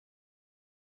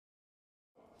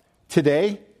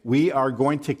Today, we are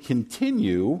going to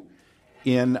continue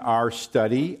in our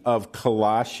study of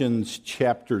Colossians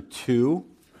chapter 2.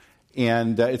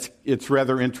 And it's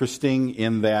rather interesting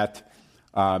in that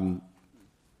Martin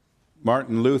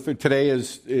Luther, today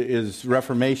is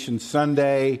Reformation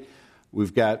Sunday.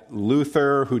 We've got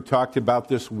Luther who talked about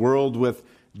this world with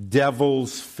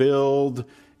devils filled.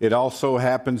 It also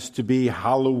happens to be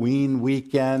Halloween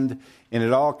weekend. And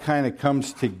it all kind of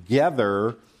comes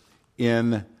together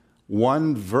in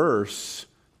one verse,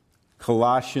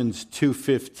 Colossians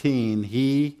 2:15.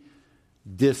 He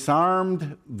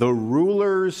disarmed the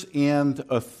rulers and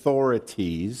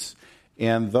authorities,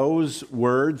 and those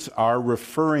words are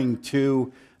referring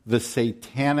to the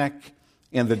satanic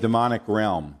and the demonic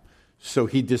realm. So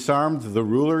he disarmed the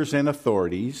rulers and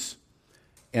authorities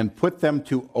and put them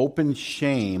to open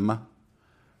shame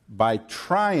by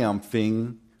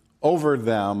triumphing over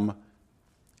them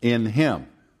in him.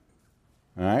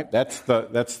 All right, that's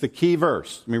the key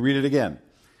verse. Let me read it again.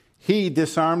 He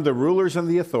disarmed the rulers and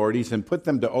the authorities and put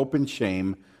them to open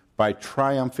shame by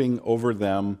triumphing over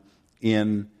them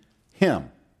in him.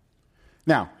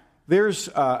 Now, there's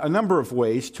a number of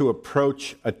ways to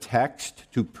approach a text,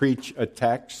 to preach a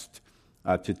text,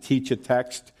 to teach a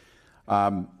text.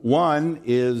 One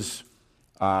is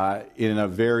in a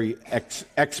very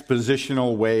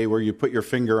expositional way where you put your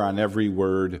finger on every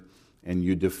word and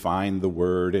you define the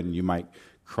word, and you might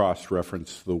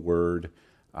cross-reference the word.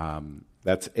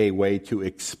 That's a way to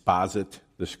exposit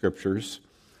the Scriptures.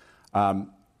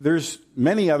 There's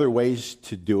many other ways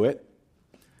to do it.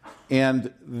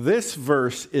 And this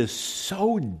verse is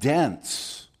so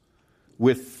dense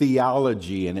with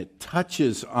theology, and it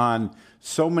touches on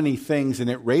so many things, and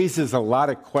it raises a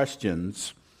lot of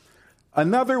questions.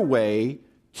 Another way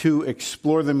to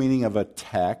explore the meaning of a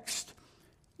text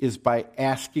is by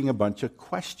asking a bunch of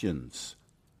questions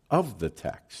of the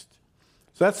text.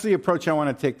 So that's the approach I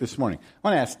want to take this morning. I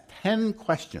want to ask 10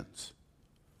 questions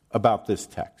about this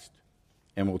text,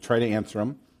 and we'll try to answer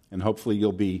them, and hopefully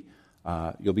you'll be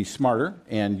smarter,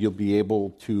 and you'll be able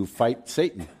to fight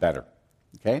Satan better.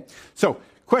 Okay? So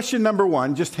question number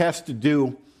one just has to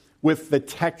do with the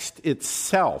text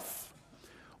itself.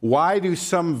 Why do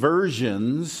some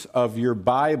versions of your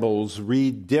Bibles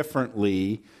read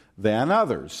differently than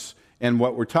others? And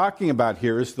what we're talking about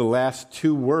here is the last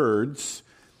two words.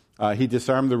 He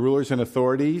disarmed the rulers and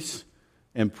authorities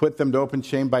and put them to open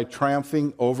shame by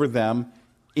triumphing over them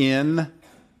in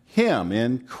him,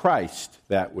 in Christ,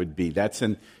 that would be. That's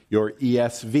in your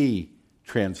ESV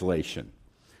translation.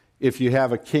 If you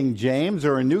have a King James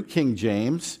or a New King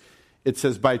James, it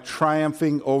says by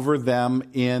triumphing over them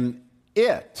in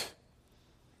it.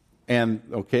 And,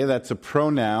 okay, that's a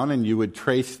pronoun, and you would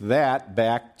trace that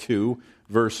back to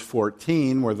verse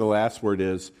 14, where the last word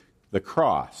is the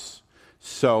cross.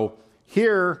 So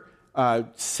here,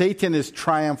 Satan is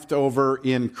triumphed over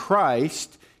in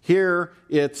Christ. Here,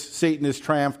 it's Satan is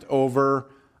triumphed over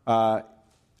it,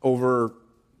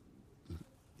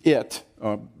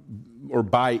 or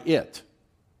by it,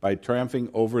 by triumphing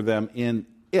over them in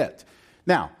it.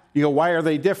 Now, you go, why are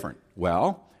they different?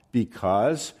 Well,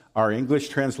 because our English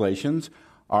translations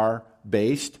are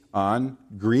based on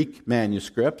Greek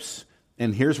manuscripts.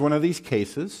 And here's one of these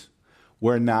cases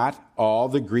where not all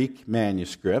the Greek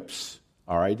manuscripts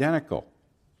are identical.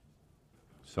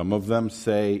 Some of them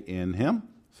say in him,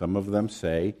 some of them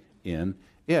say in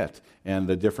it. And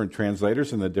the different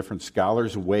translators and the different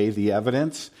scholars weigh the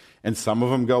evidence, and some of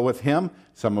them go with him,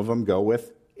 some of them go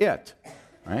with it.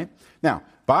 Right? Now,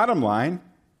 bottom line,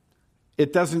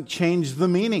 it doesn't change the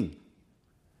meaning,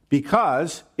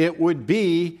 because it would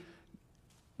be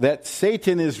that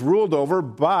Satan is ruled over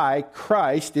by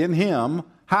Christ in him.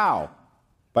 How?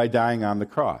 By dying on the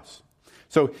cross.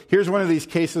 So here's one of these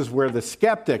cases where the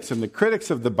skeptics and the critics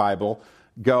of the Bible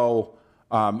go,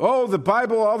 the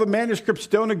Bible, all the manuscripts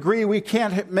don't agree. We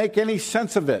can't make any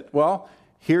sense of it. Well,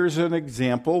 here's an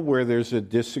example where there's a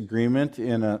disagreement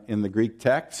in the Greek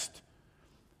text,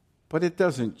 but it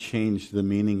doesn't change the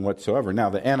meaning whatsoever. Now,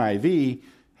 the NIV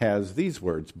has these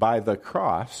words, by the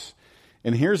cross.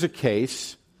 And here's a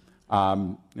case, I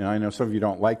know some of you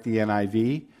don't like the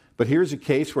NIV, but here's a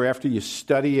case where after you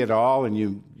study it all and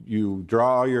you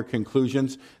draw all your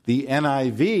conclusions, the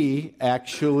NIV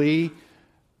actually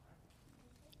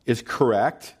is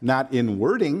correct, not in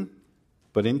wording,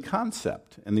 but in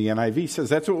concept. And the NIV says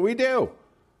that's what we do.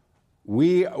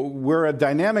 We're a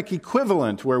dynamic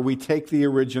equivalent where we take the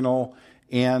original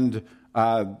and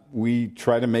we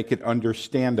try to make it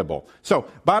understandable. So,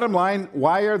 bottom line,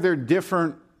 why are there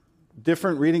different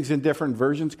readings in different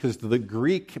versions? Because the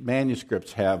Greek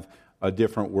manuscripts have a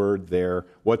different word there.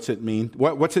 What's it mean?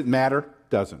 What's it matter?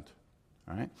 Doesn't.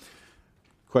 All right.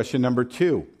 Question number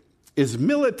 2. Is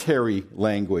military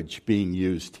language being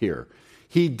used here?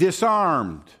 He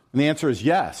disarmed. And the answer is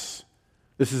yes.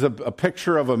 This is a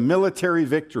picture of a military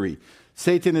victory.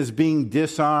 Satan is being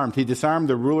disarmed. He disarmed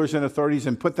the rulers and authorities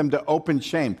and put them to open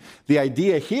shame. The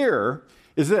idea here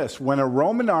is this. When a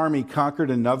Roman army conquered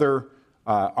another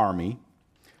army,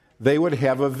 they would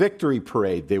have a victory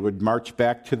parade. They would march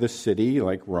back to the city,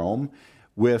 like Rome,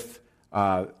 with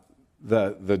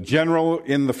the general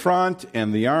in the front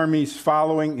and the armies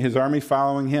following, his army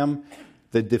following him.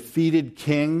 The defeated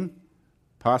king,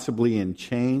 possibly in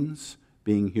chains,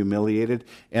 being humiliated,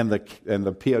 and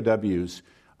the POWs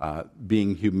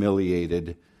being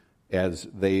humiliated as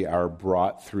they are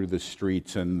brought through the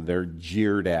streets and they're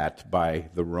jeered at by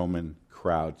the Roman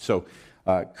crowd. So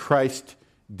Christ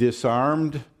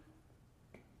disarmed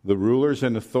the rulers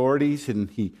and authorities, and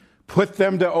he put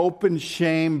them to open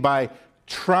shame by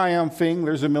triumphing,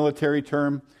 there's a military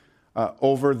term,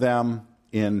 over them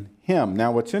in him.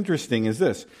 Now, what's interesting is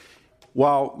this.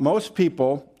 While most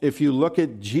people, if you look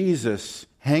at Jesus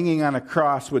hanging on a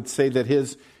cross, would say that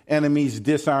his enemies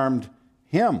disarmed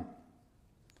him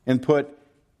and put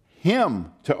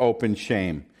him to open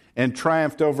shame and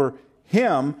triumphed over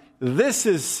him, this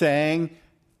is saying,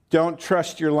 don't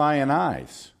trust your lying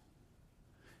eyes.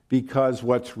 Because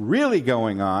what's really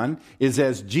going on is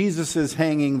as Jesus is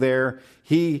hanging there,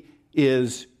 he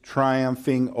is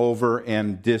triumphing over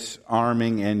and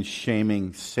disarming and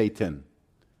shaming Satan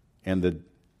and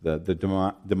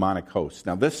the demonic host.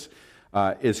 Now this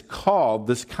is called,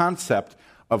 this concept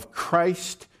of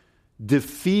Christ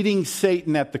defeating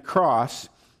Satan at the cross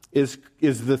is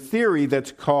the theory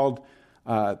that's called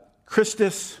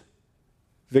Christus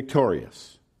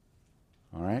Victorious.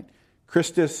 All right?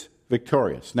 Christus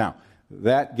Victorious. Now,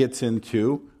 that gets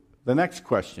into the next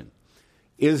question.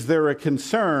 Is there a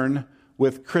concern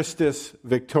with Christus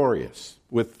Victorious,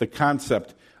 with the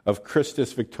concept of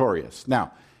Christus Victorious?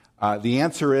 Now, the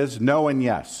answer is no and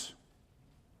yes.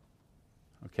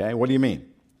 Okay, what do you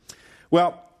mean?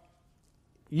 Well,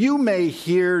 you may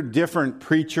hear different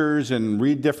preachers and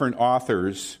read different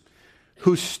authors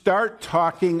who start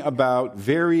talking about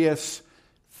various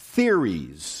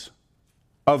theories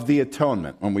of the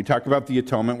atonement. When we talk about the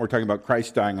atonement, we're talking about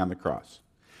Christ dying on the cross.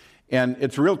 And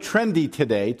it's real trendy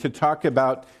today to talk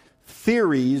about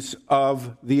theories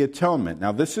of the atonement.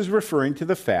 Now, this is referring to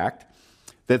the fact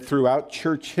that throughout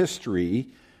church history,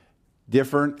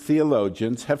 different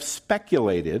theologians have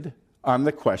speculated on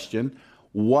the question,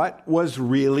 what was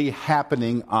really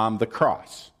happening on the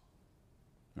cross?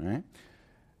 All right?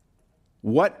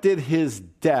 What did his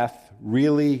death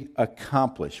really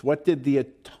accomplish? What did the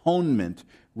atonement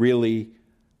really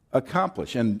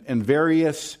accomplish? And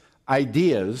various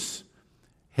ideas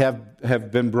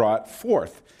have been brought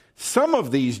forth. Some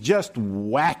of these just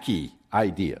wacky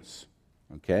ideas,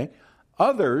 okay?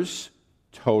 Others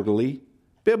totally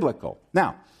biblical.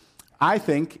 Now, I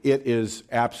think it is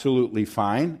absolutely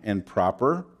fine and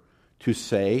proper to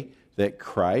say that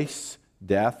Christ's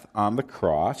death on the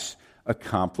cross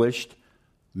accomplished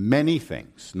many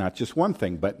things, not just one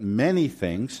thing, but many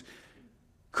things.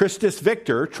 Christus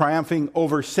Victor, triumphing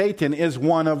over Satan, is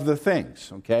one of the things,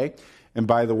 okay? And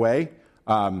by the way,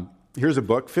 here's a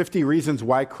book, 50 Reasons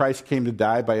Why Christ Came to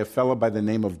Die, by a fellow by the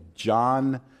name of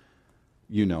John,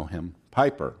 you know him,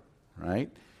 Piper, right?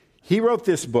 He wrote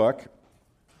this book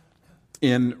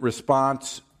in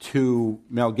response to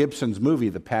Mel Gibson's movie,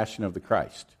 The Passion of the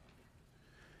Christ.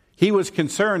 He was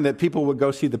concerned that people would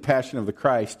go see The Passion of the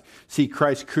Christ, see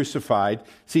Christ crucified,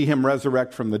 see him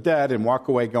resurrect from the dead, and walk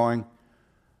away going,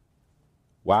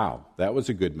 wow, that was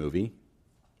a good movie,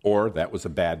 or that was a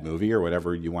bad movie, or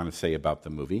whatever you want to say about the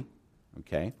movie,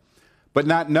 okay? But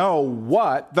not know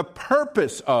what the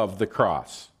purpose of the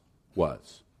cross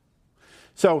was.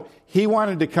 So he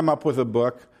wanted to come up with a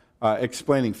book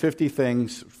explaining 50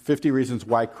 things, 50 reasons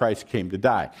why Christ came to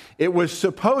die. It was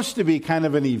supposed to be kind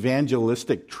of an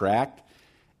evangelistic tract.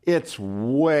 It's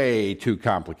way too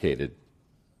complicated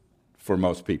for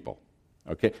most people.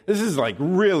 Okay? This is like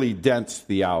really dense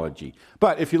theology.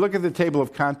 But if you look at the table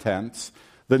of contents,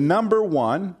 the number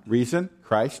one reason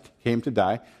Christ came to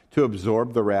die, to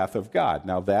absorb the wrath of God.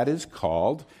 Now that is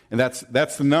called, and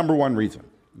that's the number one reason,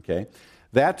 okay?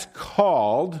 That's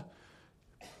called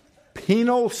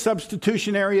penal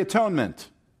substitutionary atonement.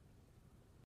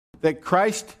 That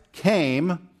Christ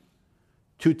came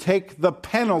to take the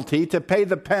penalty, to pay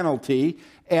the penalty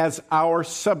as our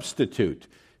substitute.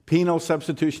 Penal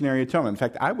substitutionary atonement. In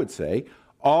fact, I would say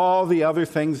all the other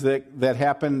things that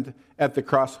happened at the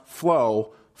cross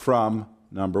flow from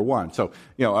number one. So,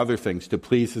 other things, to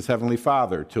please his heavenly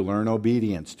Father, to learn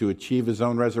obedience, to achieve his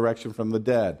own resurrection from the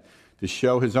dead, to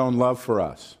show his own love for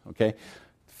us. Okay?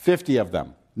 50 of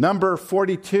them. Number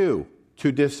 42,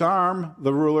 to disarm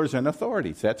the rulers and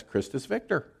authorities. That's Christus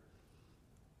Victor.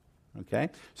 Okay?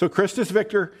 So Christus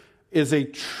Victor is a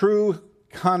true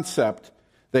concept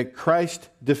that Christ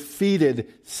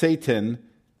defeated Satan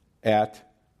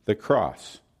at the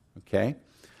cross. Okay?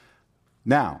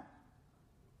 Now,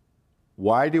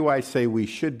 why do I say we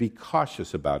should be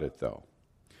cautious about it, though?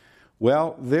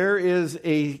 Well, there is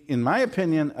in my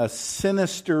opinion, a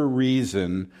sinister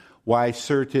reason why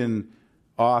certain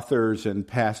authors and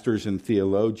pastors and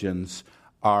theologians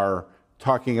are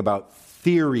talking about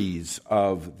theories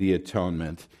of the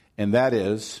atonement, and that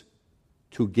is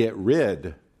to get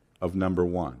rid of number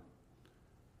one.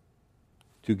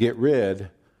 To get rid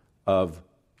of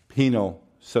penal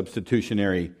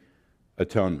substitutionary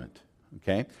atonement.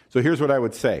 Okay? So here's what I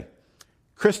would say.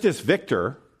 Christus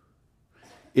Victor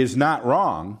is not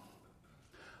wrong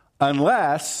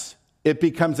unless it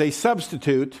becomes a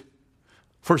substitute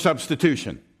for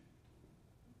substitution.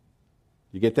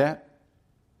 You get that?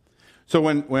 So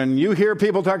when you hear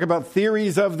people talk about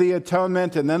theories of the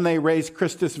atonement and then they raise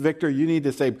Christus Victor, you need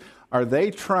to say, are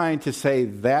they trying to say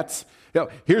that's,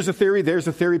 here's a theory, there's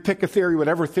a theory, pick a theory,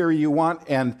 whatever theory you want,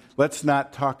 and let's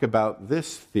not talk about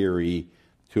this theory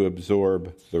to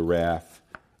absorb the wrath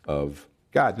of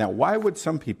God. Now, why would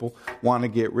some people want to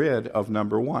get rid of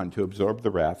number one, to absorb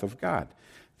the wrath of God?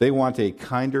 They want a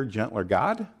kinder, gentler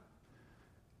God,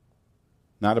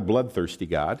 not a bloodthirsty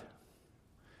God,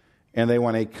 and they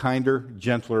want a kinder,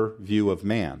 gentler view of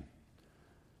man.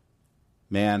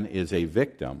 Man is a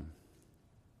victim,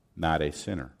 not a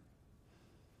sinner.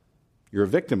 You're a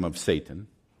victim of Satan,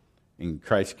 and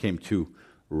Christ came to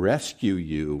rescue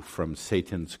you from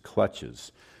Satan's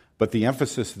clutches. But the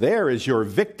emphasis there is your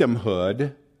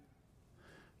victimhood,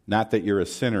 not that you're a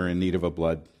sinner in need of a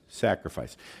blood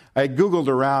sacrifice. I Googled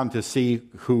around to see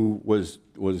who was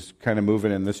kind of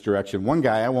moving in this direction. One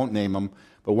guy, I won't name him,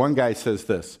 but one guy says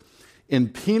this: in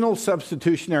penal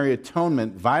substitutionary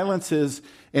atonement, violence is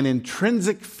an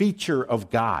intrinsic feature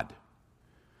of God.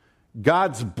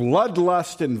 God's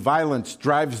bloodlust and violence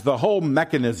drives the whole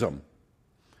mechanism.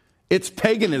 It's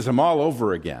paganism all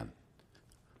over again.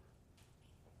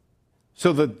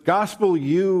 So the gospel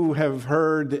you have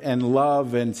heard and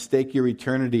love and stake your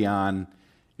eternity on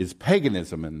is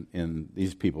paganism in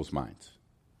these people's minds.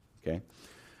 Okay?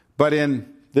 But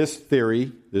in this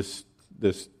theory, this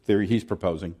theory he's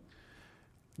proposing,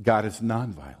 God is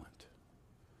nonviolent.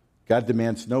 God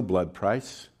demands no blood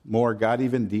price. More, God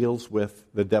even deals with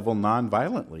the devil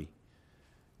nonviolently.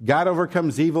 God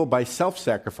overcomes evil by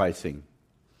self-sacrificing.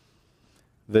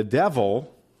 The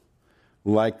devil,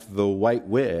 like the white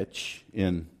witch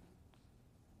in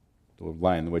The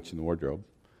Lion, the Witch, and the Wardrobe,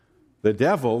 the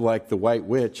devil, like the white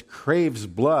witch, craves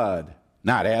blood,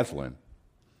 not Aslan,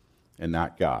 and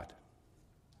not God.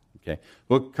 Okay?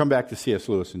 We'll come back to C.S.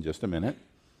 Lewis in just a minute.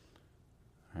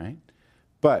 All right?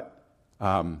 But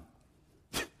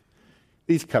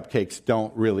these cupcakes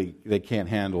they can't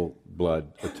handle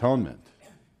blood atonement.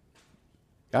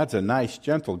 God's a nice,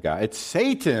 gentle guy. It's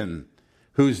Satan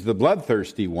who's the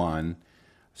bloodthirsty one.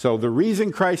 So the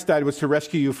reason Christ died was to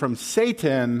rescue you from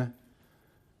Satan,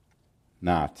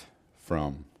 not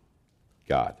from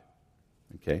God.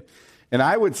 Okay? And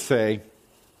I would say,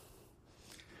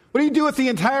 what do you do with the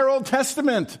entire Old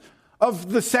Testament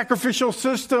of the sacrificial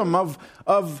system,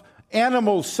 of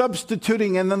animals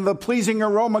substituting, and then the pleasing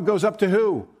aroma goes up to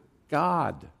who?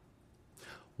 God.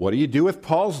 What do you do with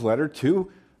Paul's letter to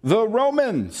the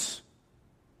Romans,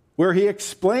 where he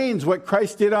explains what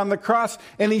Christ did on the cross,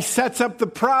 and he sets up the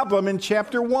problem in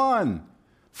chapter 1.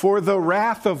 For the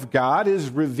wrath of God is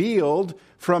revealed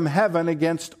from heaven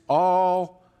against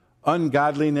all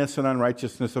ungodliness and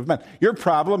unrighteousness of men. Your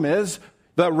problem is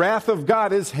the wrath of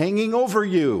God is hanging over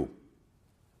you.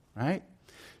 Right?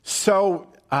 So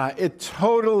it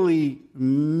totally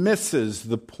misses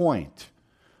the point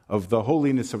of the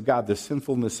holiness of God, the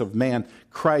sinfulness of man,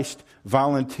 Christ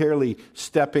voluntarily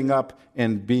stepping up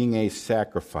and being a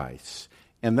sacrifice.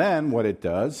 And then what it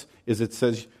does is it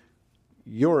says,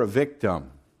 you're a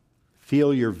victim.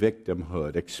 Feel your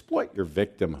victimhood. Exploit your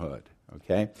victimhood.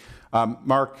 Okay?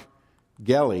 Mark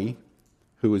Gelly,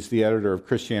 who is the editor of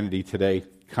Christianity Today,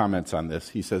 comments on this.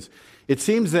 He says, it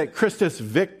seems that Christus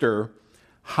Victor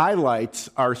highlights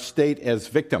our state as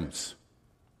victims.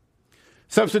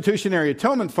 Substitutionary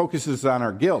atonement focuses on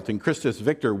our guilt. In Christus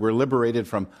Victor, we're liberated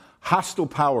from hostile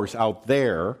powers out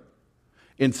there.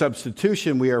 In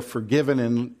substitution, we are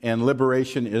forgiven, and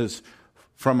liberation is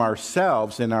from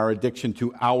ourselves in our addiction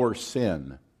to our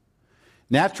sin.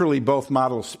 Naturally, both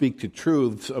models speak to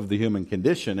truths of the human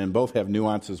condition, and both have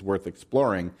nuances worth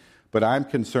exploring, but I'm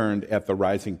concerned at the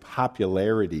rising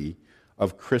popularity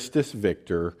of Christus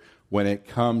Victor when it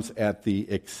comes at the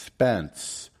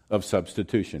expense of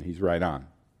substitution. He's right on.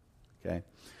 Okay?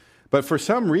 But for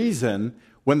some reason,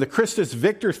 when the Christus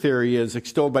Victor theory is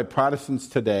extolled by Protestants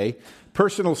today,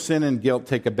 personal sin and guilt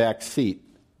take a back seat,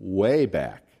 way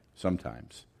back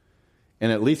sometimes.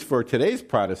 And at least for today's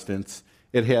Protestants,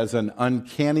 it has an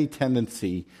uncanny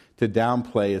tendency to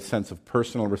downplay a sense of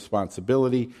personal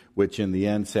responsibility, which in the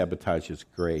end sabotages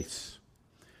grace.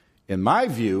 In my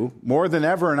view, more than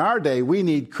ever in our day, we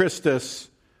need Christus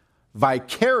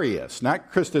vicarious,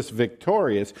 not Christus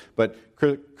victorious, but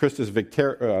Christus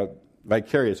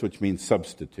vicarious, which means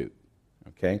substitute.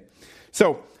 Okay?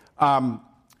 So,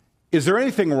 is there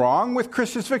anything wrong with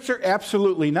Christus Victor?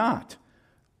 Absolutely not.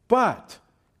 But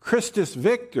Christus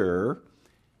Victor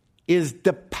is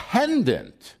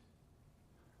dependent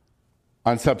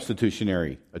on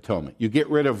substitutionary atonement. You get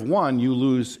rid of one, you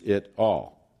lose it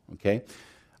all. Okay?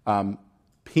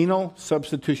 Penal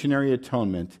substitutionary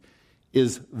atonement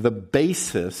is the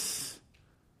basis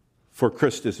for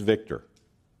Christus Victor,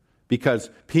 because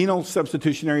penal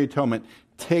substitutionary atonement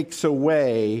takes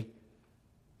away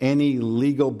any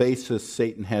legal basis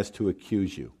Satan has to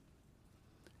accuse you.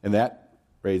 And that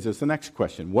raises the next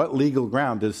question. What legal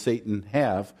ground does Satan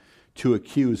have to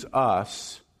accuse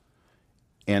us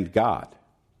and God?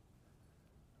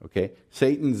 Okay?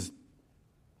 Satan's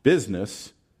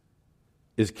business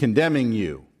is condemning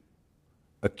you,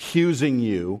 accusing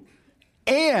you,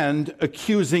 and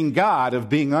accusing God of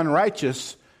being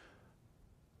unrighteous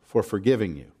for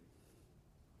forgiving you.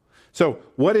 So,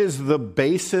 what is the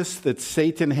basis that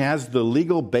Satan has, the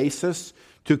legal basis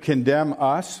to condemn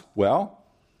us? Well,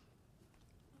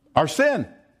 our sin.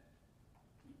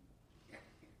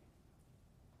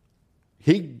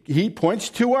 He points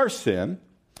to our sin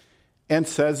and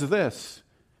says this: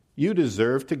 you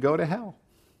deserve to go to hell.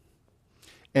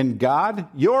 And God,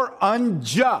 you're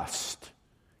unjust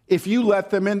if you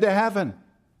let them into heaven.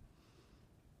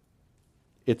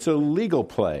 It's a legal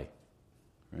play,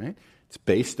 right? It's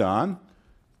based on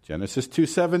Genesis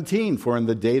 2:17, for in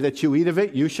the day that you eat of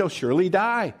it, you shall surely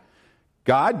die.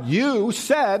 God, you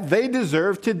said they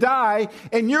deserve to die,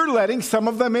 and you're letting some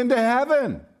of them into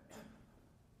heaven.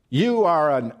 You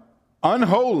are an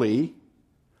unholy,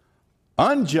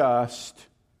 unjust,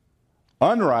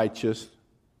 unrighteous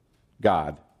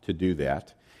God to do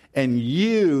that. And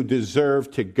you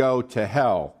deserve to go to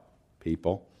hell,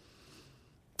 people.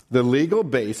 The legal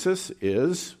basis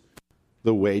is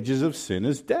the wages of sin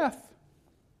is death.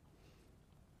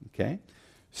 Okay?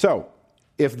 So,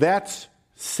 if that's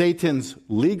Satan's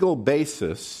legal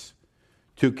basis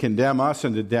to condemn us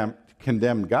and to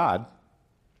condemn God,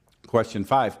 question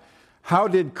 5, how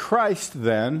did Christ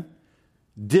then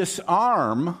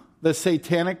disarm the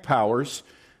satanic powers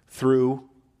through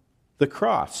the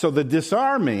cross? So the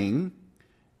disarming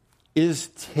is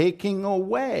taking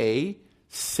away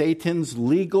Satan's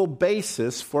legal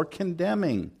basis for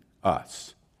condemning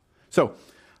us. So,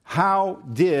 how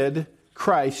did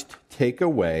Christ take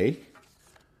away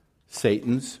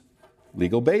Satan's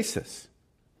legal basis?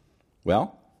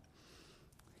 Well,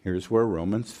 here's where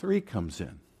Romans 3 comes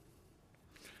in.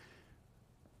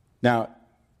 Now,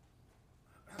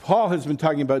 Paul has been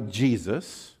talking about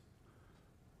Jesus,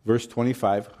 verse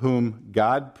 25, whom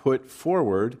God put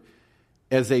forward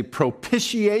as a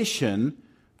propitiation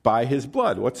by his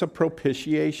blood. What's a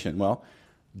propitiation? Well,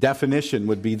 definition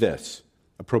would be this.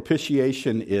 A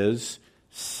propitiation is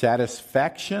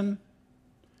satisfaction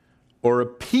or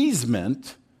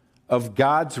appeasement of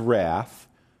God's wrath,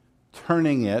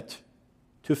 turning it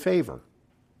to favor.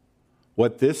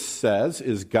 What this says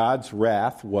is God's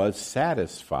wrath was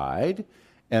satisfied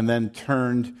and then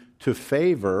turned to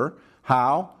favor.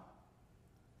 How?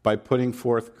 By putting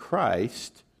forth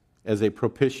Christ as a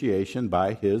propitiation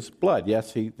by his blood.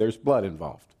 Yes, there's blood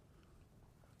involved.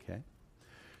 Okay?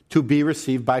 To be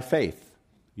received by faith.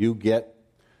 You get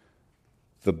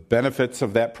the benefits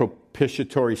of that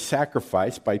propitiatory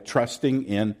sacrifice by trusting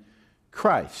in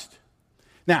Christ.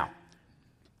 Now,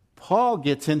 Paul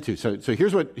gets into, so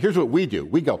here's what we do.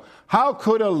 We go, how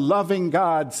could a loving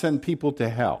God send people to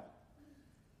hell?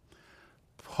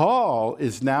 Paul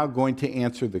is now going to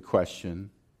answer the question,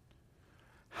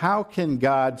 how can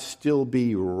God still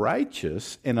be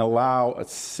righteous and allow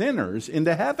sinners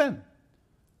into heaven?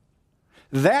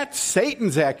 That's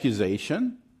Satan's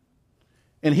accusation.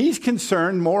 And he's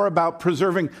concerned more about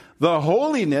preserving the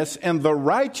holiness and the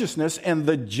righteousness and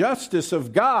the justice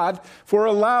of God for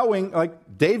allowing,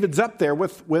 like David's up there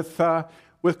with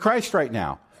Christ right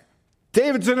now.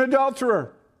 David's an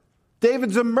adulterer.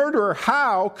 David's a murderer.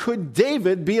 How could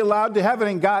David be allowed to heaven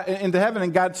into heaven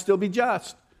and God still be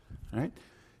just? All right?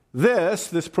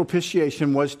 This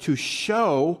propitiation was to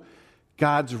show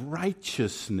God's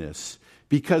righteousness,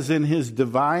 because in his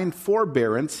divine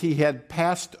forbearance, he had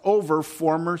passed over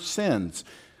former sins,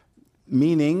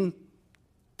 meaning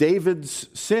David's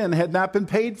sin had not been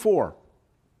paid for.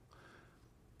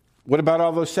 What about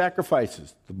all those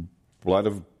sacrifices? The blood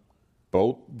of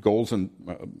goats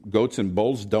and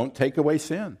bulls don't take away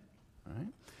sin. All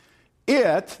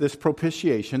right? This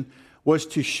propitiation, was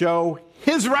to show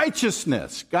his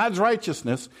righteousness, God's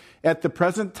righteousness, at the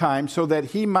present time so that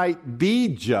he might be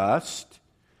just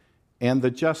and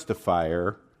the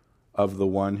justifier of the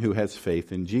one who has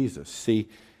faith in Jesus. See,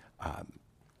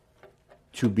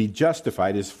 to be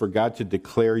justified is for God to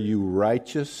declare you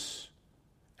righteous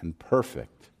and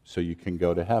perfect so you can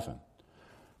go to heaven.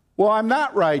 Well, I'm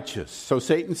not righteous. So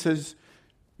Satan says,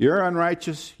 you're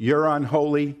unrighteous, you're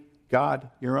unholy. God,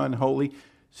 you're unholy.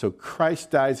 So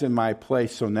Christ dies in my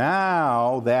place. So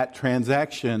now that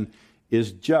transaction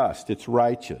is just, it's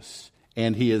righteous.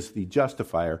 And he is the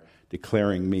justifier,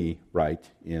 declaring me right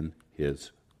in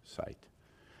his sight.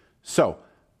 So,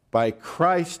 by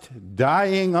Christ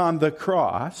dying on the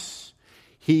cross,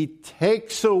 he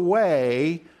takes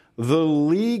away the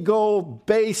legal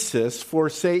basis for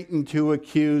Satan to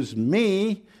accuse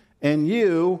me and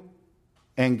you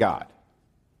and God.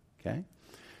 Okay?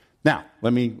 Now,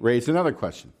 let me raise another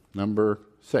question. Number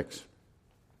 6.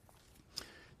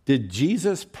 Did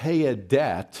Jesus pay a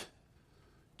debt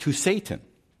to Satan?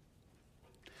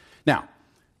 Now,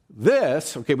 we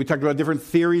talked about different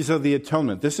theories of the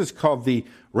atonement. This is called the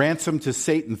ransom to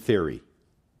Satan theory.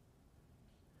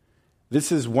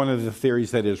 This is one of the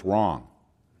theories that is wrong.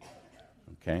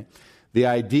 Okay? The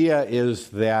idea is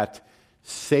that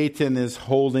Satan is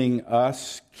holding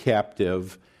us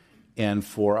captive, and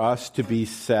for us to be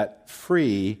set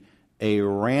free, a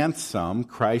ransom,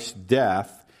 Christ's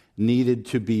death, needed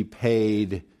to be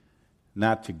paid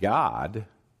not to God,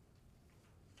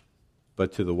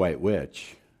 but to the white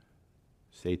witch,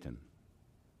 Satan.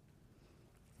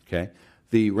 Okay?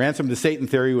 The ransom to Satan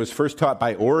theory was first taught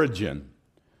by Origen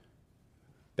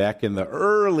back in the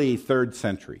early 3rd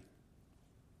century.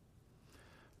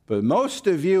 But most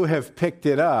of you have picked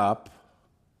it up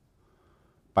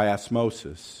by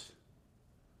osmosis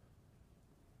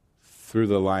through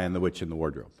The Lion, the Witch, and the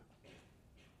Wardrobe.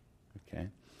 Okay?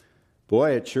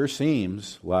 Boy, it sure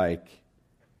seems like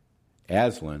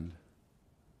Aslan,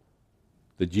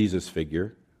 the Jesus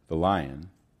figure, the lion,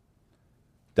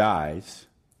 dies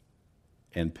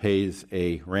and pays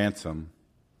a ransom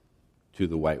to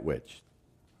the white witch.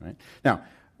 Right? Now,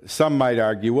 some might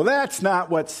argue, well, that's not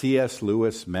what C.S.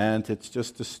 Lewis meant. It's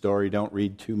just a story. Don't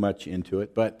read too much into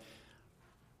it. But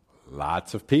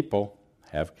lots of people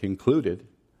have concluded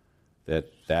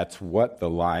that that's what The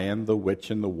Lion, the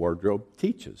Witch, and the Wardrobe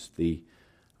teaches, the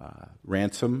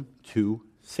ransom to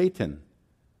Satan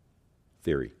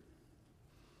theory.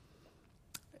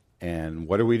 And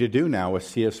what are we to do now with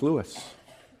C.S. Lewis?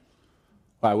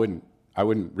 Well, I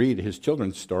wouldn't read his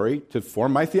children's story to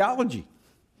form my theology.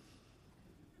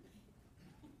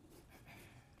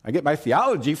 I get my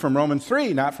theology from Romans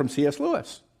 3, not from C.S.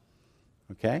 Lewis.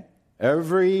 Okay?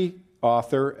 Every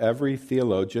author, every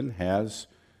theologian has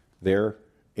their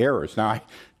errors. Now, I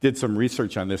did some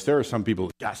research on this. There are some people,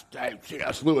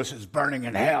 C.S. Lewis is burning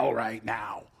in hell right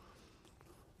now.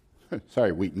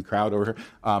 Sorry, Wheaton crowd over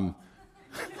here.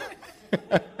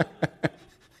 As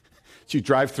you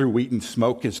drive through Wheaton,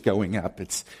 smoke is going up.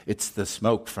 It's the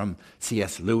smoke from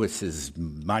C.S. Lewis's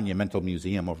monumental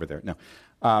museum over there. No,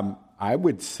 I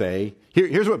would say,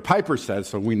 here's what Piper says,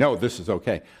 so we know this is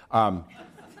okay.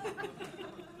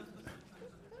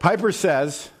 Piper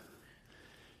says,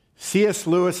 C.S.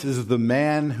 Lewis is the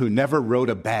man who never wrote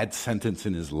a bad sentence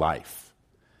in his life.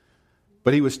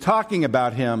 But he was talking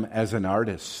about him as an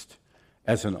artist,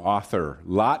 as an author.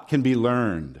 A lot can be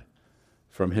learned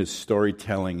from his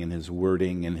storytelling and his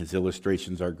wording, and his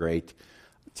illustrations are great.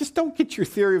 Just don't get your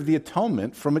theory of the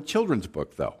atonement from a children's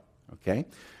book, though. Okay?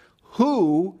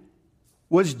 Who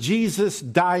was Jesus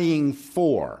dying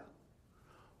for?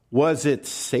 Was it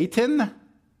Satan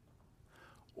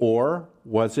or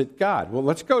was it God? Well,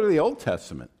 let's go to the Old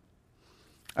Testament.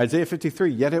 Isaiah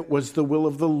 53, yet it was the will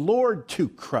of the Lord to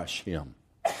crush him.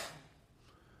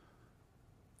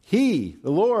 He,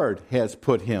 the Lord, has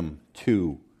put him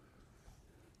to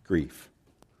grief.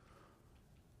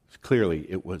 Clearly,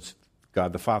 it was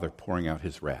God the Father pouring out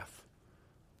his wrath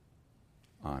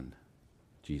on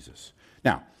Jesus.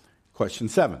 Now, question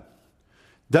 7.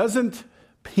 Doesn't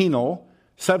penal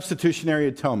substitutionary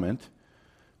atonement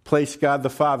place God the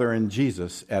Father and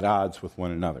Jesus at odds with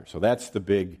one another? So that's the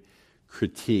big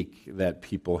critique that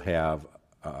people have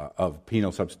of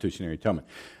penal substitutionary atonement.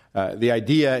 The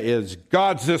idea is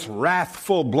God's this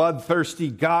wrathful, bloodthirsty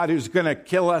God who's going to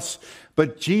kill us,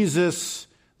 but Jesus,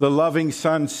 the loving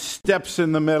Son, steps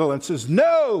in the middle and says,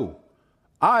 no,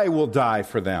 I will die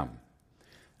for them.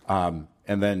 And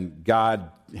then God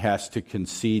has to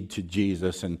concede to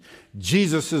Jesus, and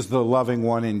Jesus is the loving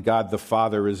one, and God the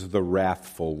Father is the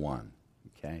wrathful one.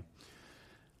 Okay?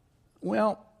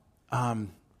 Well,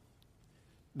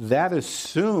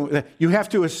 you have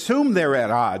to assume they're at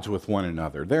odds with one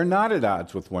another. They're not at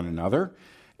odds with one another.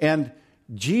 And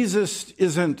Jesus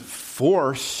isn't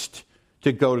forced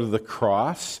to go to the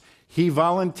cross. He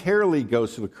voluntarily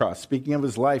goes to the cross. Speaking of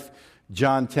his life,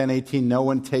 John 10:18, no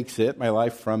one takes my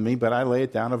life from me, but I lay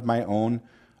it down of my own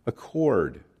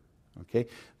accord. Okay?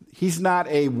 He's not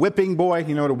a whipping boy.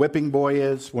 You know what a whipping boy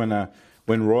is? When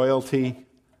royalty,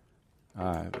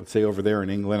 let's say over there in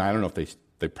England, I don't know if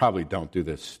they probably don't do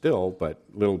this still, but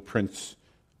little Prince,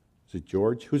 is it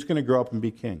George? Who's going to grow up and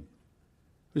be king?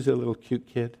 Who's that little cute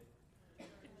kid?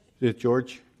 Is it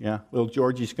George? Yeah, little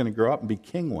Georgie's going to grow up and be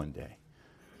king one day.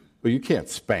 Well, you can't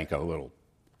spank a little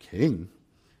king.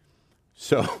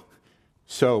 So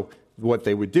what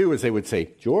they would do is they would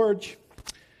say, George,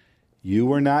 you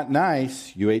were not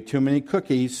nice. You ate too many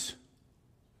cookies.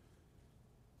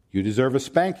 You deserve a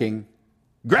spanking.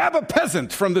 Grab a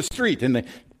peasant from the street. And the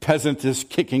peasant is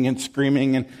kicking and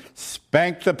screaming, and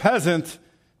spank the peasant.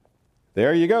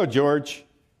 There you go, George.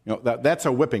 That's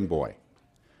a whipping boy.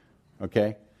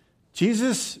 Okay?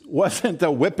 Jesus wasn't a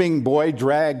whipping boy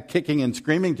dragged, kicking and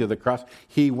screaming to the cross.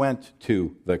 He went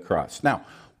to the cross. Now,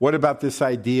 what about this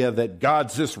idea that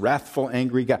God's this wrathful,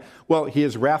 angry God? Well, he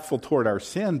is wrathful toward our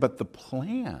sin, but the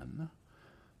plan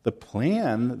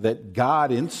that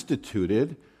God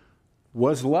instituted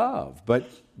was love.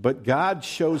 But God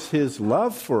shows his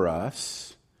love for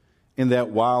us in that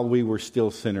while we were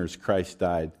still sinners, Christ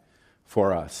died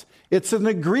for us. It's an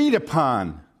agreed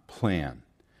upon plan.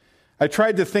 I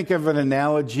tried to think of an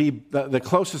analogy. The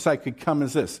closest I could come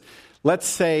is this. Let's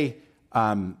say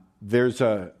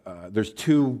there's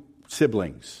two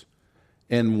siblings,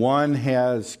 and one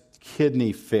has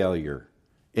kidney failure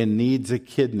and needs a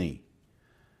kidney.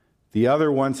 The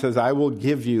other one says, I will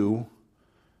give you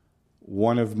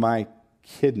one of my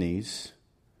kidneys,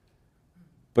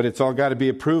 but it's all got to be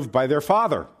approved by their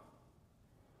father.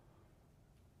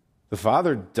 The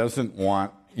father doesn't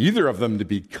want either of them to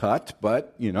be cut,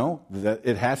 but, that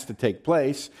it has to take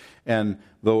place. And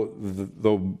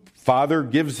the father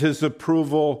gives his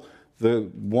approval. The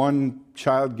one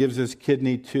child gives his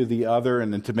kidney to the other.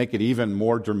 And then to make it even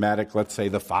more dramatic, let's say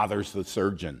the father's the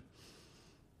surgeon.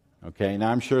 Okay,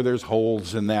 now I'm sure there's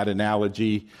holes in that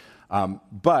analogy.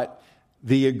 But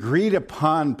the agreed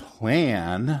upon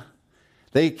plan,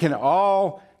 they can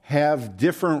all have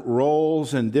different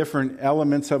roles and different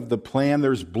elements of the plan.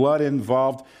 There's blood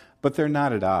involved, but they're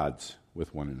not at odds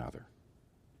with one another.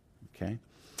 Okay?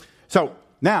 So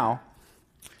now,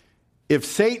 if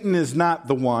Satan is not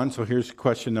the one, so here's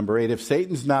question number 8. If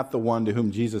Satan's not the one to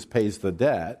whom Jesus pays the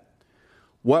debt,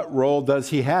 what role does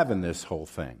he have in this whole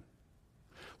thing?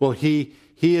 Well, he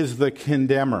is the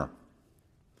condemner.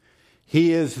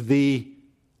 He is the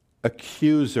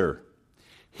accuser.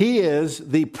 He is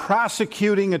the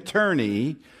prosecuting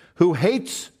attorney who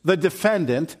hates the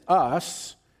defendant,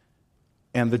 us,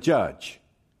 and the judge,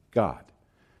 God.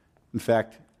 In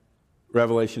fact,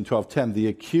 Revelation 12:10, the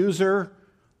accuser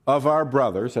of our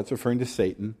brothers, that's referring to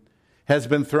Satan, has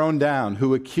been thrown down,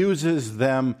 who accuses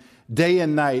them day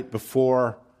and night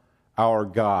before our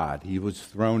God. He was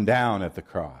thrown down at the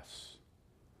cross.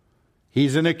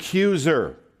 He's an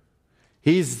accuser.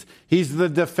 He's the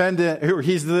defendant,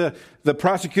 he's the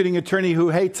prosecuting attorney who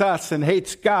hates us and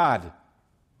hates God.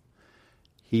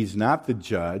 He's not the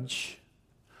judge,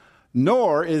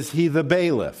 nor is he the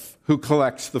bailiff who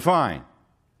collects the fine.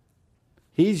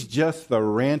 He's just the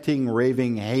ranting,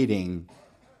 raving, hating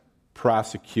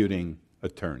prosecuting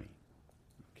attorney.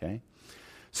 Okay?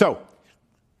 So,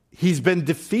 he's been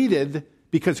defeated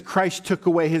because Christ took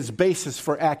away his basis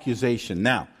for accusation.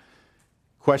 Now,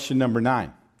 question number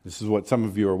 9. This is what some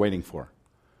of you are waiting for.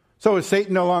 So is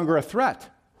Satan no longer a threat?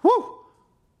 Whew!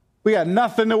 We got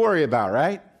nothing to worry about,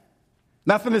 right?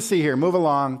 Nothing to see here. Move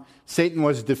along. Satan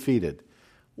was defeated.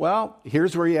 Well,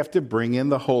 here's where you have to bring in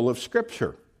the whole of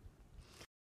Scripture.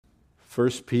 1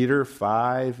 Peter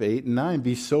 5, 8, and 9.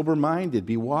 Be sober-minded.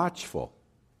 Be watchful.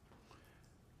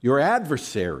 Your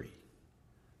adversary,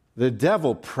 the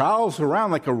devil, prowls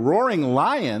around like a roaring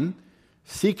lion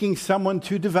seeking someone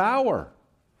to devour.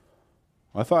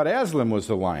 I thought Aslan was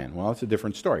the lion. Well, it's a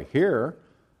different story. Here,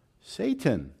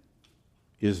 Satan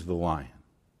is the lion.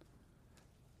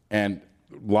 And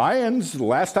lions,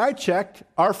 last I checked,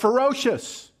 are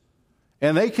ferocious.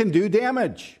 And they can do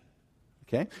damage.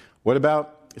 Okay? What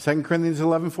about 2 Corinthians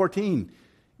 11:14?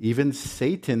 Even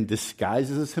Satan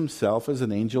disguises himself as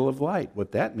an angel of light.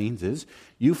 What that means is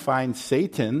you find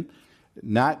Satan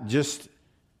not just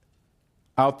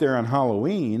out there on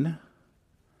Halloween,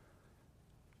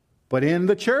 but in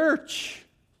the church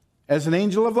as an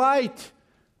angel of light,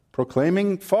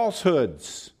 proclaiming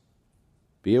falsehoods.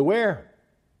 Be aware.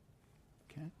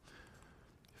 Okay?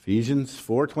 Ephesians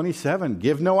 4:27,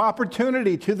 give no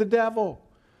opportunity to the devil.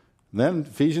 And then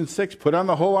Ephesians 6, put on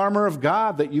the whole armor of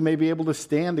God that you may be able to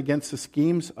stand against the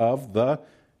schemes of the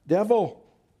devil.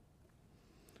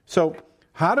 So,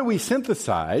 how do we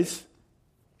synthesize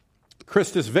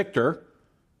Christus Victor,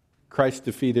 Christ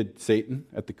defeated Satan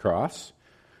at the cross,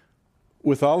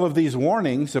 with all of these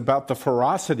warnings about the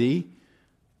ferocity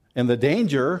and the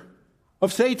danger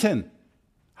of Satan?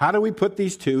 How do we put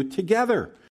these two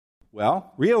together?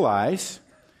 Well, realize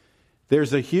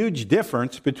there's a huge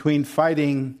difference between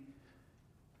fighting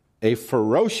a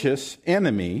ferocious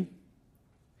enemy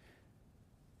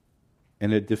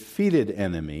and a defeated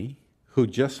enemy who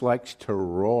just likes to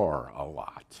roar a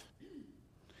lot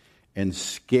and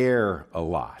scare a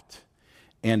lot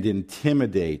and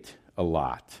intimidate a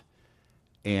lot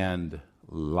and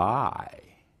lie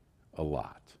a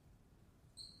lot.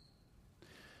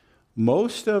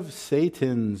 Most of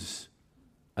Satan's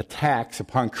attacks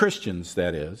upon Christians,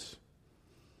 that is,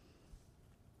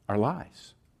 are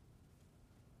lies.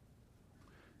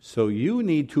 So you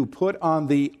need to put on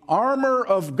the armor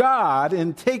of God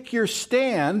and take your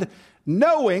stand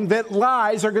knowing that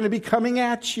lies are going to be coming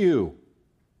at you.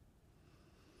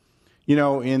 You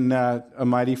know, in A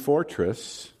Mighty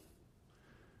Fortress,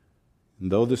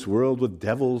 though this world with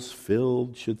devils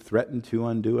filled should threaten to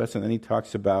undo us, and then he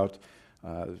talks about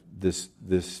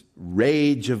this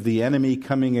rage of the enemy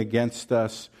coming against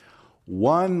us.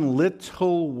 One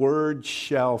little word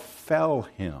shall fell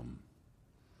him.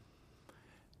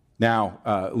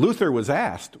 Now, Luther was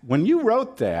asked, when you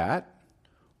wrote that,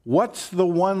 what's the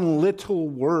one little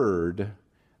word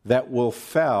that will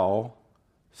fell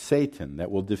Satan,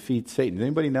 that will defeat Satan? Does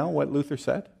anybody know what Luther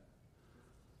said?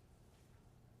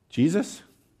 Jesus?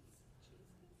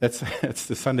 That's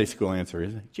the Sunday school answer,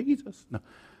 isn't it? Jesus? No.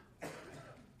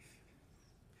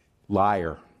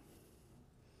 Liar.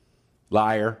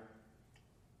 Liar.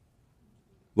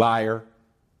 Liar.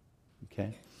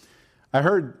 Okay. I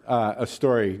heard a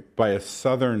story by a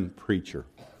Southern preacher.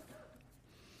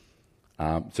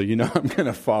 So you know I'm going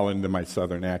to fall into my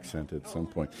Southern accent at some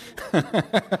point.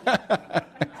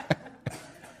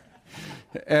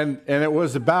 and it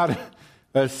was about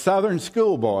a Southern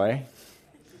schoolboy.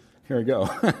 Here we go.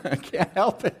 I can't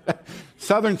help it.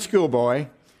 Southern schoolboy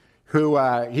who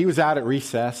he was out at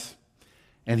recess,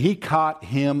 and he caught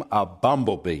him a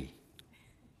bumblebee.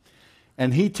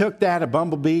 And he took a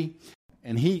bumblebee,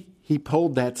 and he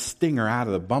pulled that stinger out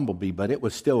of the bumblebee, but it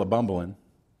was still a bumbling.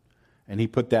 And he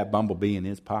put that bumblebee in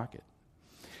his pocket.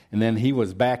 And then he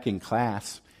was back in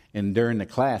class, and during the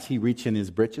class, he reached in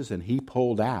his britches, and he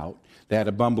pulled out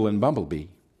that bumbling bumblebee.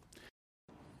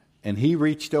 And he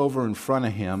reached over in front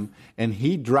of him, and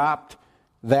he dropped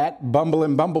that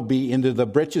bumbling bumblebee into the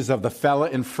britches of the fella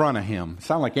in front of him.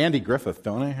 Sound like Andy Griffith,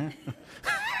 don't I?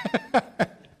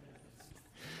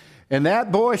 And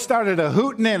that boy started a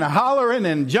hooting and a hollering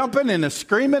and jumping and a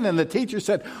screaming, and the teacher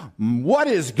said, "What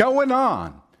is going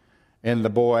on?" And the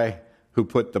boy who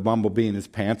put the bumblebee in his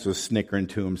pants was snickering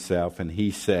to himself, and he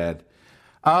said,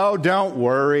 "Oh, don't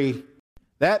worry.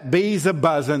 That bee's a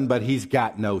buzzing, but he's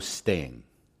got no sting."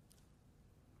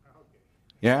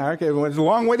 Yeah, okay, well, it's a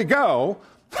long way to go.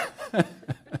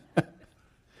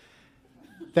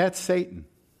 That's Satan.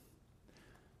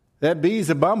 That bee's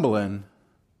a bumbling,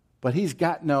 but he's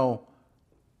got no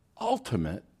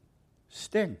ultimate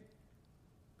sting.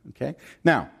 Okay?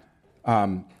 Now,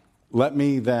 let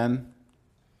me then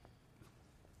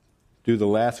do the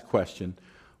last question.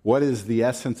 What is the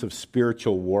essence of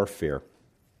spiritual warfare?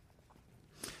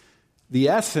 The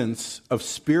essence of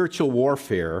spiritual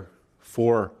warfare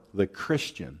for the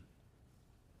Christian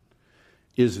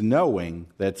is knowing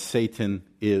that Satan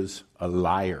is a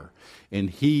liar. And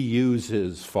he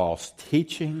uses false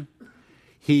teaching.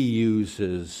 He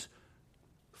uses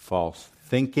false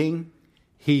thinking.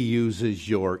 He uses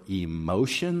your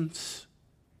emotions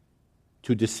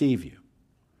to deceive you.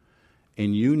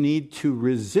 And you need to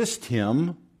resist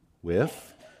him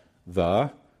with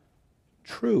the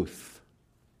truth.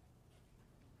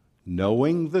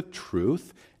 Knowing the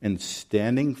truth and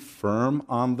standing firm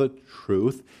on the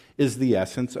truth is the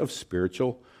essence of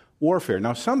spiritual warfare.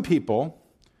 Now, some people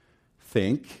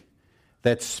think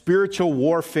that spiritual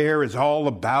warfare is all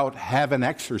about having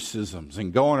exorcisms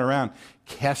and going around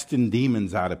casting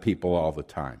demons out of people all the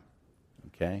time.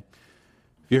 Okay?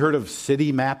 Have you heard of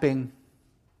city mapping?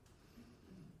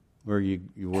 Where you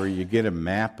get a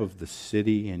map of the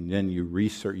city and then you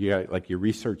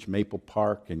research Maple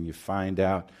Park and you find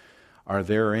out, are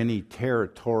there any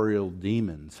territorial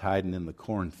demons hiding in the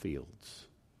cornfields?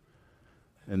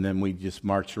 And then we just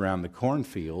march around the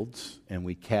cornfields and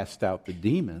we cast out the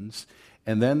demons,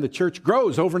 and then the church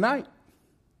grows overnight.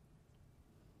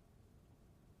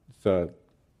 It's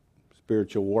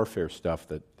spiritual warfare stuff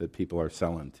that people are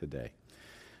selling today.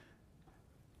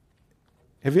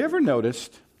 Have you ever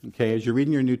noticed, okay, as you're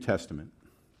reading your New Testament,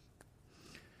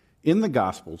 in the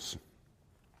Gospels,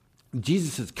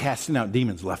 Jesus is casting out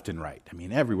demons left and right. I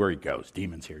mean, everywhere he goes,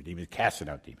 demons here, demons, casting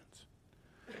out demons.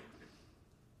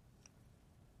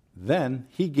 Then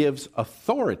he gives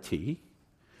authority,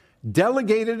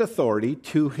 delegated authority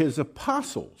to his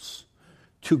apostles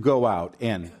to go out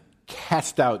and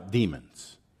cast out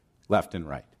demons left and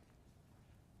right.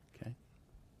 Okay.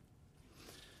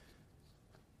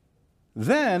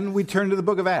 Then we turn to the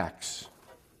book of Acts.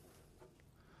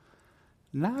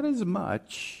 Not as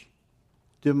much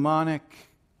demonic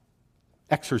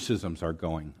exorcisms are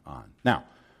going on. Now,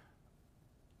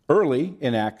 early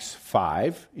in Acts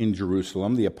 5 in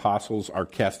Jerusalem, the apostles are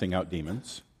casting out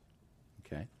demons.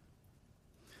 Okay.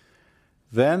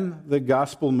 Then the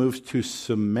gospel moves to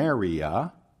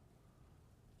Samaria.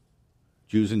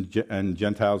 Jews and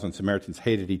Gentiles and Samaritans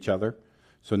hated each other.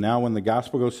 So now when the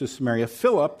gospel goes to Samaria,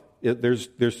 Philip,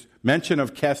 there's mention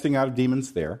of casting out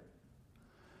demons there.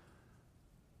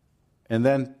 And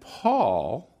then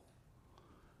Paul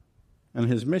and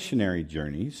his missionary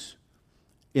journeys.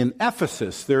 In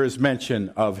Ephesus, there is mention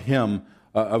of him,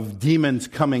 of demons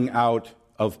coming out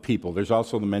of people. There's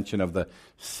also the mention of the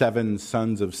 7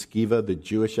 sons of Sceva, the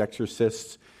Jewish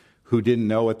exorcists, who didn't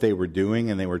know what they were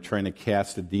doing, and they were trying to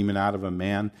cast a demon out of a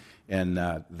man. And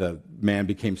the man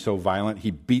became so violent,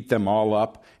 he beat them all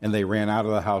up, and they ran out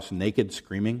of the house naked,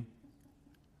 screaming.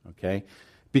 Okay?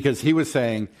 Because he was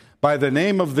saying, by the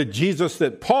name of the Jesus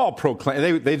that Paul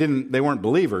proclaimed, they weren't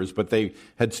believers, but they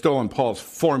had stolen Paul's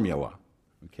formula.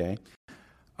 Okay,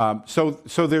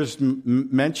 so there's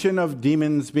mention of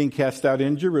demons being cast out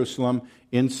in Jerusalem,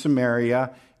 in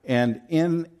Samaria, and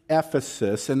in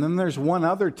Ephesus. And then there's one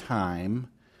other time,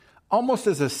 almost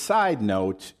as a side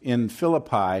note, in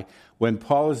Philippi, when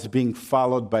Paul is being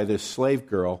followed by this slave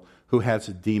girl who has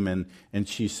a demon, and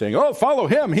she's saying, "Oh, follow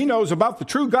him. He knows about the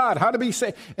true God, how to be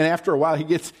saved." And after a while,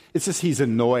 he's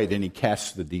annoyed, and he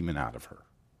casts the demon out of her.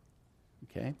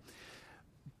 Okay.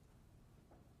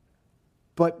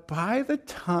 But by the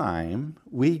time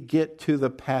we get to the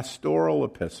pastoral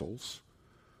epistles,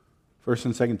 1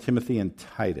 and 2 Timothy and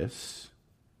Titus,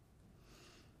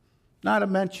 not a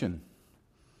mention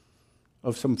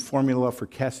of some formula for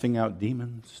casting out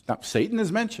demons. Now, Satan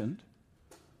is mentioned,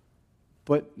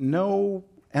 but no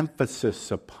emphasis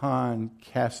upon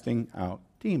casting out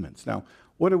demons. Now,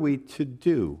 what are we to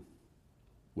do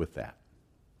with that?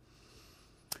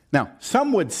 Now,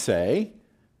 some would say,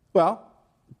 well,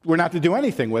 we're not to do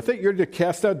anything with it. You're to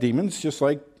cast out demons just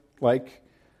like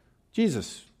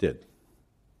Jesus did.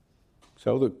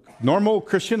 So the normal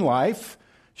Christian life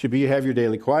should be you have your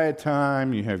daily quiet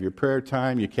time, you have your prayer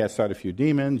time, you cast out a few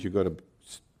demons, you go to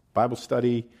Bible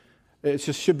study. It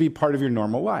just should be part of your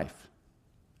normal life.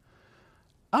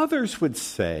 Others would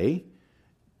say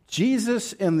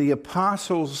Jesus and the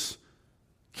apostles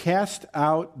cast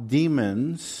out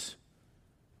demons,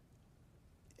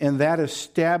 and that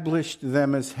established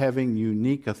them as having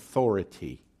unique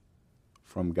authority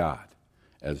from God,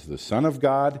 as the Son of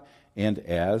God and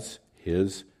as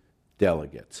his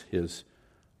delegates, his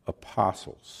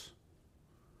apostles.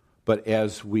 But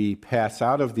as we pass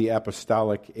out of the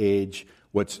apostolic age,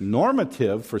 what's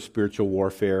normative for spiritual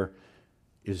warfare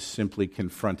is simply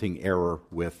confronting error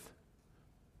with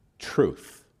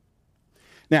truth.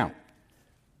 Now,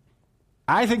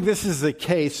 I think this is a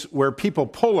case where people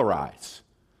polarize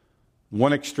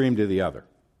one extreme to the other.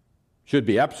 Should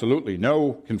be absolutely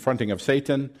no confronting of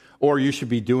Satan, or you should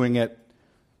be doing it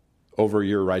over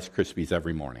your Rice Krispies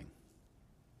every morning.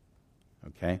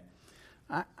 Okay?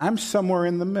 I'm somewhere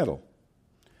in the middle.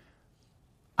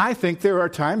 I think there are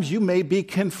times you may be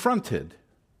confronted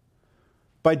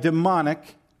by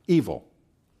demonic evil.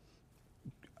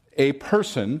 A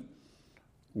person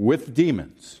with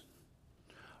demons,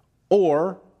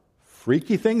 or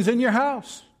freaky things in your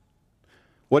house.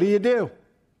 What do?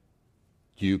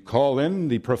 Do you call in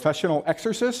the professional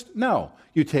exorcist? No.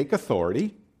 You take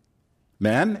authority.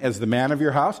 Men, as the man of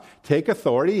your house, take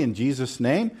authority in Jesus'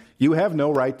 name. You have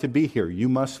no right to be here. You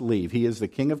must leave. He is the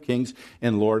King of kings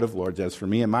and Lord of lords. As for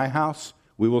me and my house,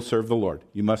 we will serve the Lord.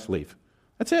 You must leave.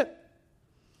 That's it.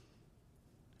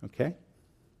 Okay?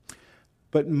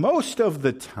 But most of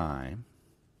the time,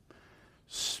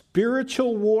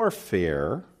 spiritual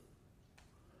warfare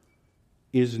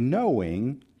is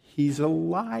knowing he's a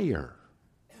liar.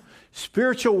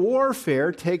 Spiritual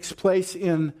warfare takes place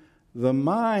in the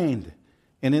mind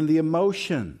and in the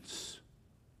emotions.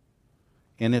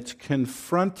 And it's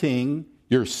confronting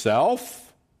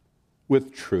yourself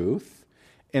with truth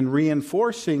and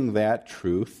reinforcing that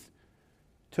truth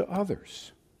to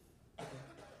others.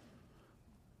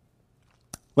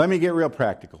 Let me get real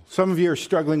practical. Some of you are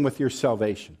struggling with your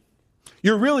salvation.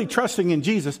 You're really trusting in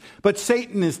Jesus, but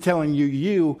Satan is telling you,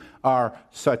 you are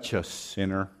such a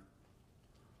sinner.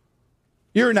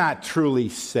 You're not truly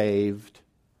saved.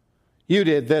 You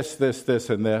did this, this, this,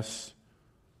 and this.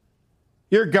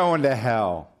 You're going to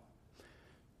hell.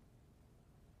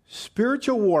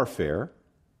 Spiritual warfare,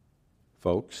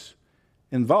 folks,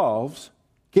 involves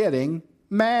getting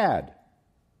mad.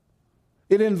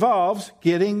 It involves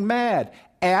getting mad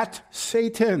at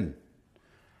Satan,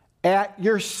 at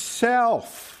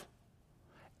yourself,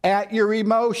 at your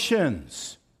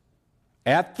emotions,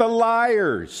 at the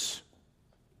liars.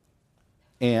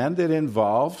 And it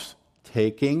involves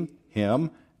taking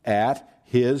him at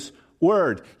his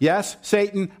word. Yes,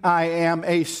 Satan, I am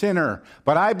a sinner,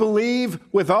 but I believe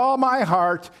with all my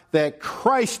heart that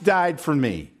Christ died for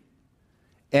me.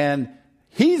 And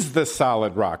he's the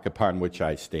solid rock upon which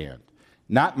I stand,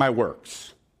 not my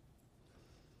works,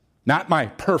 not my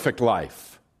perfect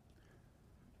life.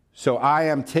 So I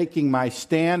am taking my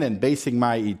stand and basing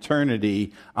my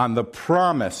eternity on the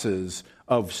promises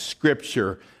of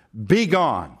Scripture. Be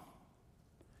gone.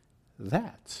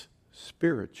 That's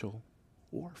spiritual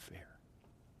warfare.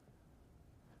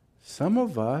 Some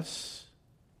of us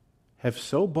have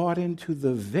so bought into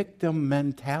the victim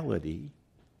mentality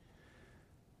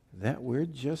that we're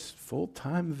just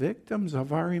full-time victims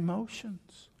of our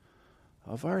emotions,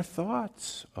 of our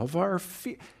thoughts, of our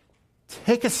fear.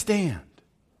 Take a stand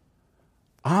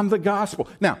on the gospel.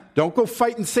 Now, don't go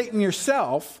fighting Satan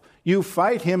yourself. You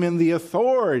fight him in the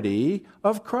authority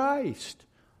of Christ.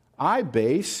 I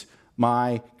base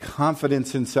my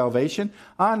confidence in salvation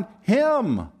on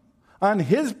him, on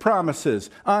his promises,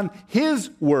 on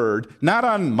his word, not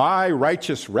on my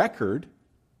righteous record.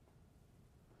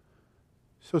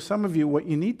 So some of you, what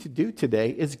you need to do today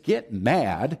is get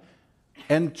mad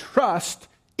and trust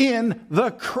in the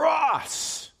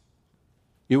cross.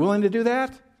 You willing to do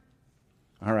that?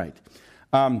 All right.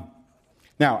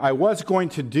 Now, I was going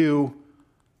to do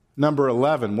number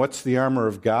 11, what's the armor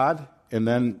of God? And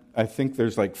then I think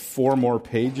there's like 4 more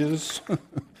pages.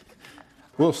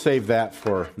 We'll save that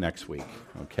for next week,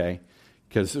 okay?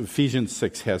 Because Ephesians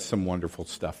 6 has some wonderful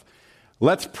stuff.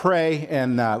 Let's pray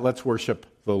and let's worship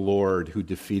the Lord who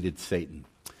defeated Satan.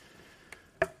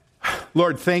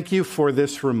 Lord, thank you for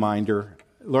this reminder.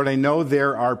 Lord, I know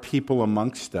there are people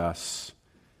amongst us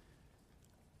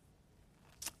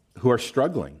who are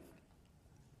struggling,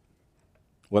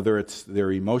 whether it's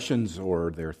their emotions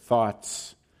or their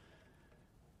thoughts,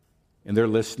 and they're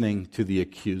listening to the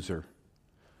accuser.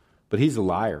 But he's a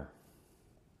liar.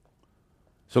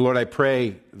 So, Lord, I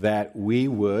pray that we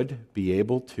would be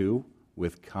able to,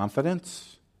 with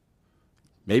confidence,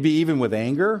 maybe even with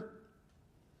anger,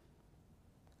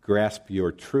 grasp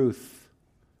your truth,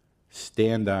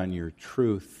 stand on your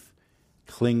truth,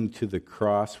 cling to the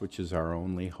cross, which is our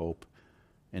only hope,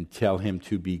 and tell him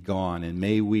to be gone. And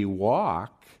may we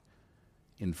walk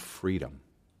in freedom.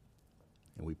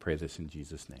 And we pray this in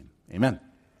Jesus' name. Amen.